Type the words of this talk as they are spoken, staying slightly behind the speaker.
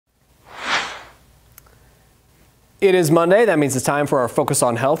It is Monday. That means it's time for our Focus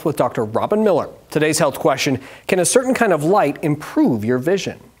on Health with Dr. Robin Miller. Today's health question: can a certain kind of light improve your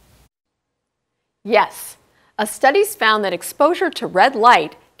vision? Yes. A study's found that exposure to red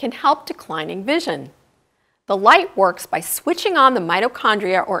light can help declining vision. The light works by switching on the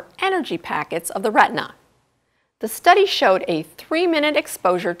mitochondria or energy packets of the retina. The study showed a 3-minute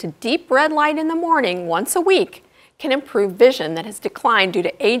exposure to deep red light in the morning once a week can improve vision that has declined due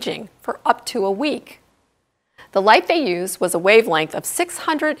to aging for up to a week. The light they used was a wavelength of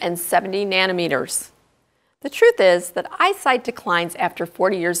 670 nanometers. The truth is that eyesight declines after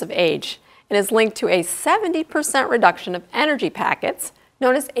 40 years of age and is linked to a 70% reduction of energy packets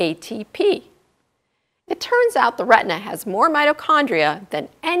known as ATP. It turns out the retina has more mitochondria than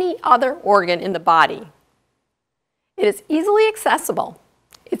any other organ in the body. It is easily accessible.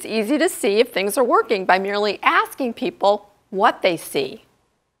 It's easy to see if things are working by merely asking people what they see.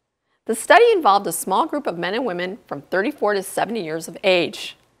 The study involved a small group of men and women from 34 to 70 years of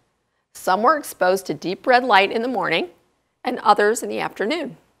age. Some were exposed to deep red light in the morning and others in the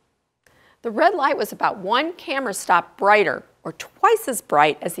afternoon. The red light was about 1 camera stop brighter, or twice as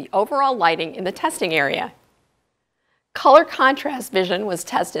bright as the overall lighting in the testing area. Color contrast vision was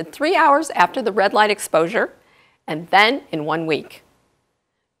tested 3 hours after the red light exposure and then in 1 week.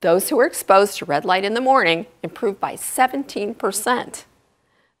 Those who were exposed to red light in the morning improved by 17%.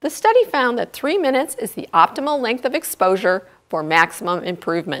 The study found that 3 minutes is the optimal length of exposure for maximum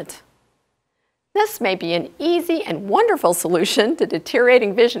improvement. This may be an easy and wonderful solution to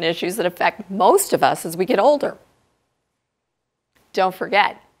deteriorating vision issues that affect most of us as we get older. Don't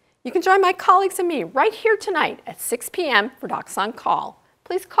forget, you can join my colleagues and me right here tonight at 6 p.m. for Docs on Call.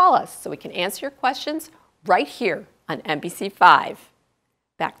 Please call us so we can answer your questions right here on NBC5.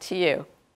 Back to you.